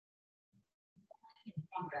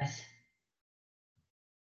progress.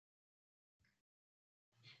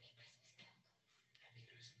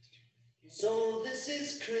 So this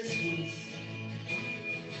is Christmas,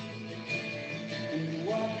 and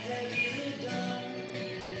what have you done?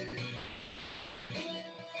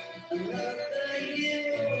 Another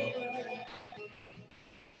year over,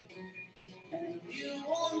 and you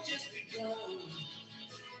won't just begun.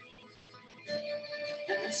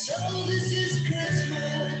 And so this is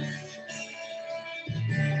Christmas,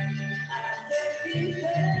 I hope you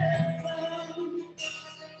have fun.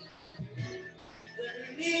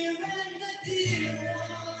 The near and the dear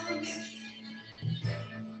ones,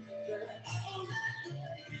 they're all at the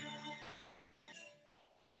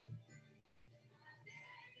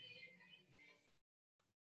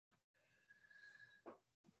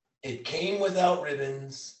It came without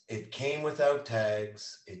ribbons, it came without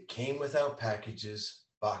tags, it came without packages,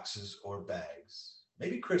 boxes, or bags.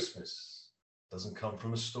 Maybe Christmas doesn't come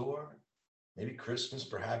from a store. Maybe Christmas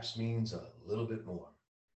perhaps means a little bit more.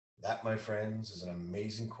 That, my friends, is an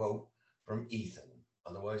amazing quote from Ethan,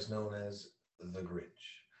 otherwise known as the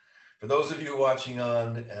Grinch. For those of you watching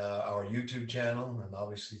on our YouTube channel, and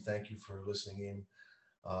obviously thank you for listening in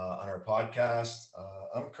on our podcast.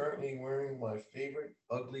 I'm currently wearing my favorite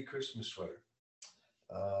ugly Christmas sweater.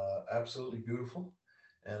 Absolutely beautiful.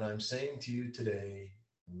 And I'm saying to you today,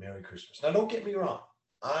 Merry Christmas. Now, don't get me wrong.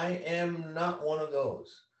 I am not one of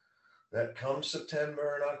those that come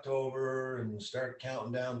September and October and start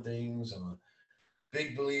counting down things. I'm a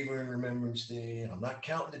big believer in Remembrance Day, and I'm not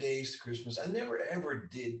counting the days to Christmas. I never ever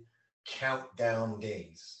did count down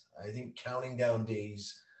days. I think counting down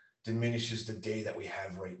days diminishes the day that we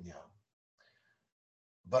have right now.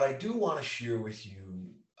 But I do want to share with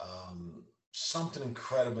you something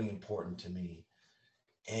incredibly important to me,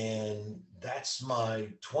 and that's my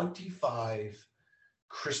 25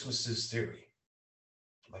 Christmases theory.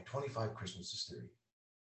 My 25 Christmases theory.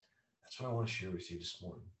 That's what I want to share with you this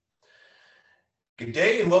morning. Good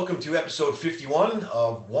day, and welcome to episode 51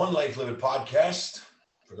 of One Life Live It podcast.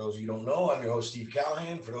 For those of you who don't know, I'm your host, Steve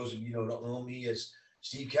Callahan. For those of you who don't know me as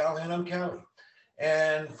Steve Callahan, I'm Callie.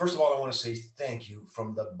 And first of all, I want to say thank you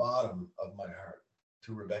from the bottom of my heart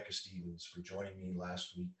to Rebecca Stevens for joining me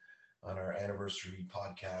last week on our anniversary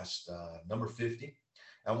podcast, number 50.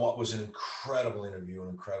 And what was an incredible interview, an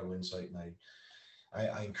incredible insight. And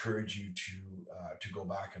I encourage you to go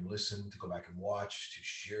back and listen, to go back and watch, to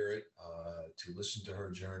share it, to listen to her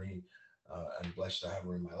journey. I'm blessed to have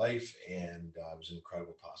her in my life, and it was an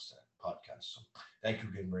incredible podcast. So thank you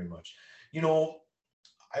again very much. You know,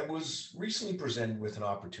 I was recently presented with an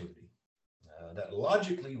opportunity that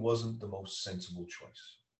logically wasn't the most sensible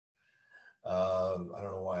choice. I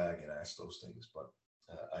don't know why I get asked those things, but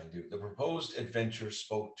I do. The proposed adventure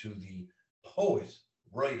spoke to the poet,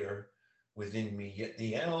 writer within me, yet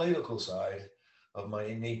the analytical side of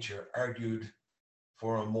my nature argued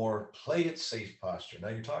for a more play it safe posture. Now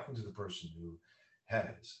you're talking to the person who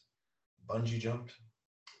has bungee jumped,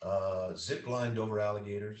 zip lined over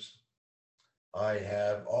alligators. I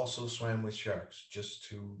have also swam with sharks, just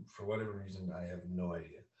to, for whatever reason, I have no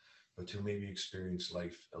idea, but to maybe experience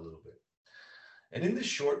life a little bit. And in this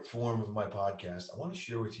short form of my podcast, I want to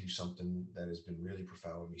share with you something that has been really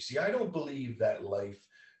profound with me. See, I don't believe that life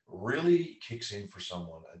really kicks in for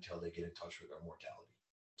someone until they get in touch with their mortality.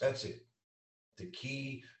 That's it. The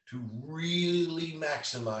key to really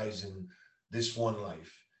maximizing this one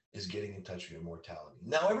life is getting in touch with your mortality.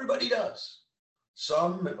 Now, everybody does.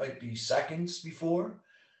 Some, it might be seconds before,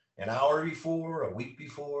 an hour before, a week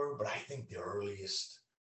before, but I think the earliest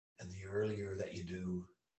and the earlier that you do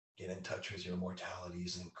get in touch with your mortality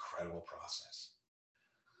is an incredible process.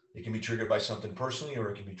 It can be triggered by something personally,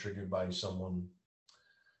 or it can be triggered by someone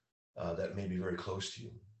that may be very close to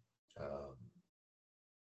you. Um,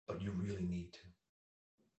 but you really need to.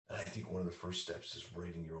 And I think one of the first steps is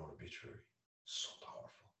writing your own obituary. So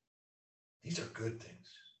powerful. These are good things.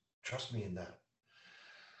 Trust me in that.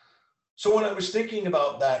 So when I was thinking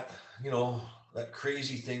about that, that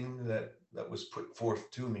crazy thing that was put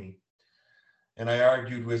forth to me, and I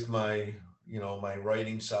argued with my, my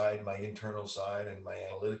writing side, my internal side, and my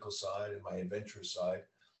analytical side, and my adventurous side,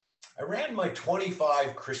 I ran my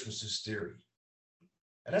 25 Christmases theory.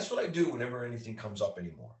 And that's what I do whenever anything comes up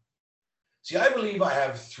anymore. See, I believe I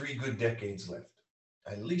have 3 good decades left.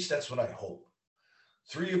 At least that's what I hope.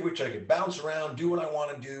 3 of which I could bounce around, do what I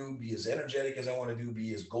want to do, be as energetic as I want to do,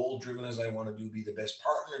 be as goal-driven as I want to do, be the best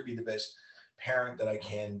partner, be the best parent that I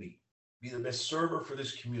can be the best server for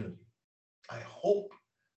this community. I hope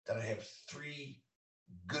that I have 3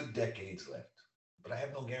 good decades left, but I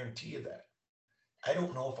have no guarantee of that. I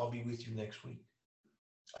don't know if I'll be with you next week.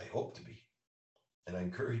 I hope to be. And I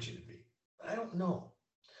encourage you to be. I don't know.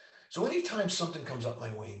 So anytime something comes up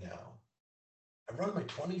my way now, I run my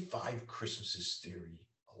 25 Christmases theory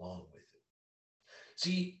along with it.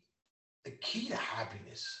 See, the key to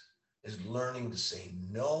happiness is learning to say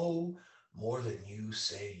no more than you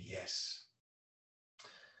say yes.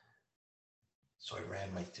 So I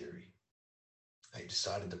ran my theory. I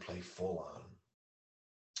decided to play full on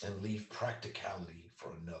and leave practicality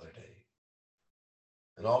for another day.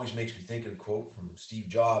 It always makes me think of a quote from Steve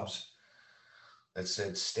Jobs that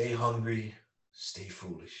said, "Stay hungry, stay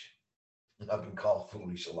foolish." I've been called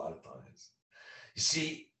foolish a lot of times. You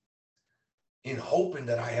see, in hoping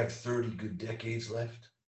that I have 30 good decades left,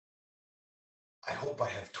 I hope I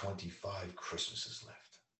have 25 Christmases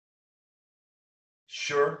left.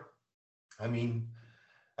 Sure, I mean,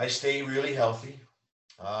 I stay really healthy.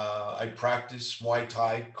 I practice Muay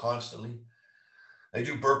Thai constantly. I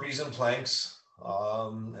do burpees and planks,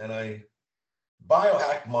 and I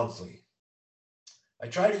biohack monthly. I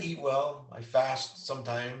try to eat well. I fast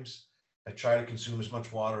sometimes. I try to consume as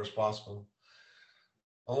much water as possible,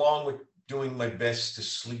 along with doing my best to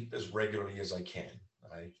sleep as regularly as I can.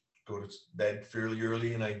 I go to bed fairly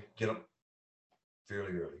early and I get up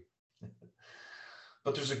fairly early.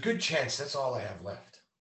 But there's a good chance that's all I have left.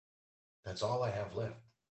 That's all I have left.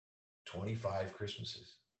 25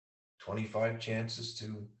 Christmases, 25 chances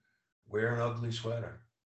to wear an ugly sweater,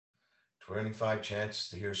 25 chances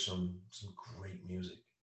to hear some great music.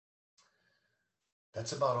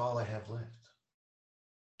 That's about all I have left.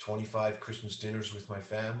 25 Christmas dinners with my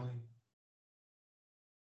family,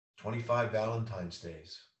 25 Valentine's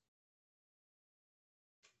days,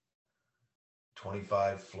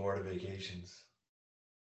 25 Florida vacations,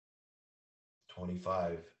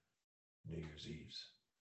 25 New Year's Eves.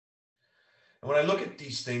 And when I look at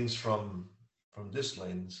these things from this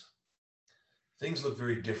lens, things look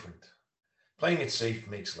very different. Playing it safe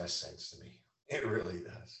makes less sense to me. It really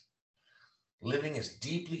does. Living as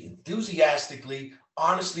deeply, enthusiastically,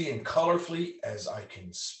 honestly, and colorfully as I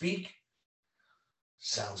can speak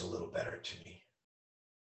sounds a little better to me.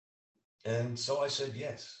 And so I said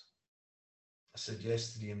yes. I said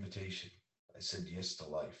yes to the invitation. I said yes to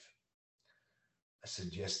life. I said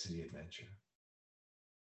yes to the adventure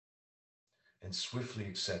and swiftly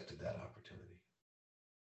accepted that opportunity.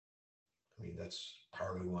 I mean, that's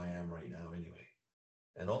part of who I am right now, anyway.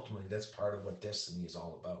 And ultimately, that's part of what destiny is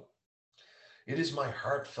all about. It is my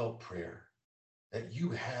heartfelt prayer that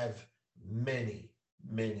you have many,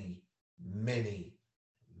 many, many,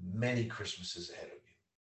 many Christmases ahead of you.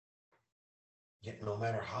 Yet, no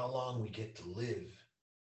matter how long we get to live,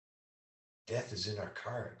 death is in our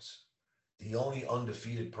cards. The only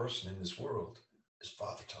undefeated person in this world is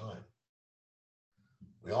Father Time.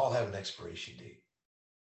 We all have an expiration date,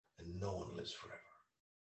 and no one lives forever.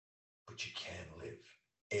 But you can live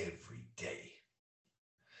every day.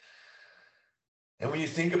 And when you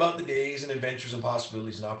think about the days and adventures and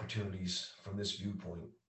possibilities and opportunities from this viewpoint,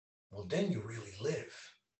 well, then you really live.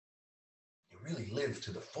 You really live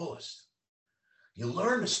to the fullest. You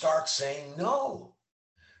learn to start saying no.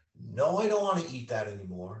 No, I don't want to eat that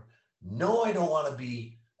anymore. No, I don't want to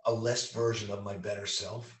be a less version of my better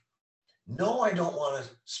self. No, I don't want to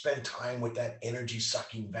spend time with that energy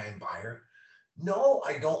sucking vampire. No,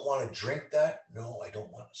 I don't want to drink that. No, I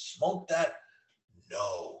don't want to smoke that.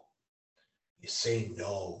 No. You say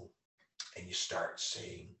no and you start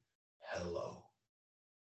saying hello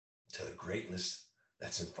to the greatness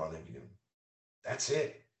that's in front of you. That's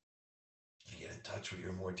it. You get in touch with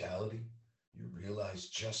your mortality. You realize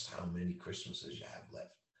just how many Christmases you have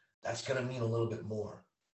left. That's going to mean a little bit more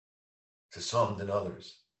to some than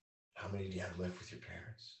others. How many do you have left with your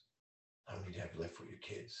parents? How many do you have left with your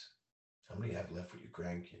kids? How many do you have left with your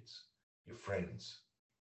grandkids, your friends?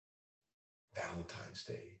 Valentine's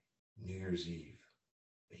Day, New Year's Eve,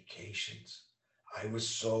 vacations. I was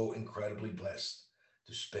so incredibly blessed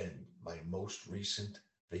to spend my most recent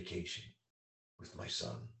vacation with my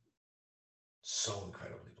son. So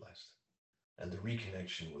incredibly blessed. And the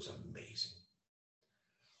reconnection was amazing.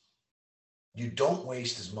 You don't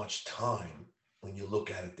waste as much time when you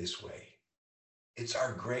look at it this way. It's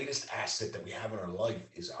our greatest asset that we have in our life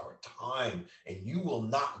is our time, and you will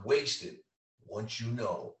not waste it once you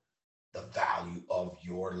know the value of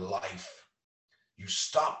your life. You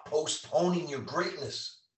stop postponing your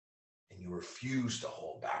greatness and you refuse to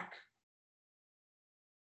hold back,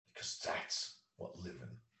 because that's what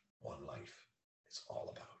living one life is all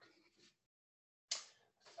about.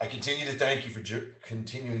 I continue to thank you for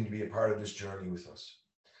continuing to be a part of this journey with us,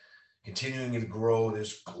 continuing to grow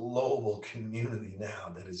this global community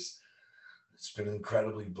now that is, it's been an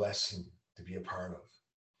incredibly blessing to be a part of.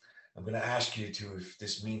 I'm going to ask you to, if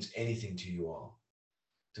this means anything to you all,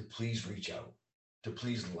 to please reach out, to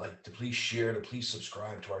please like, to please share, to please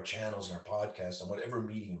subscribe to our channels and our podcasts on whatever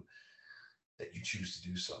medium that you choose to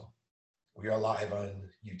do so. We are live on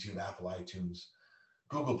YouTube, Apple, iTunes,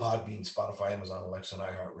 Google, Podbean, Spotify, Amazon, Alexa, and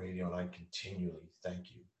iHeartRadio. And I continually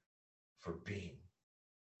thank you for being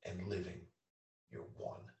and living your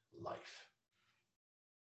one life.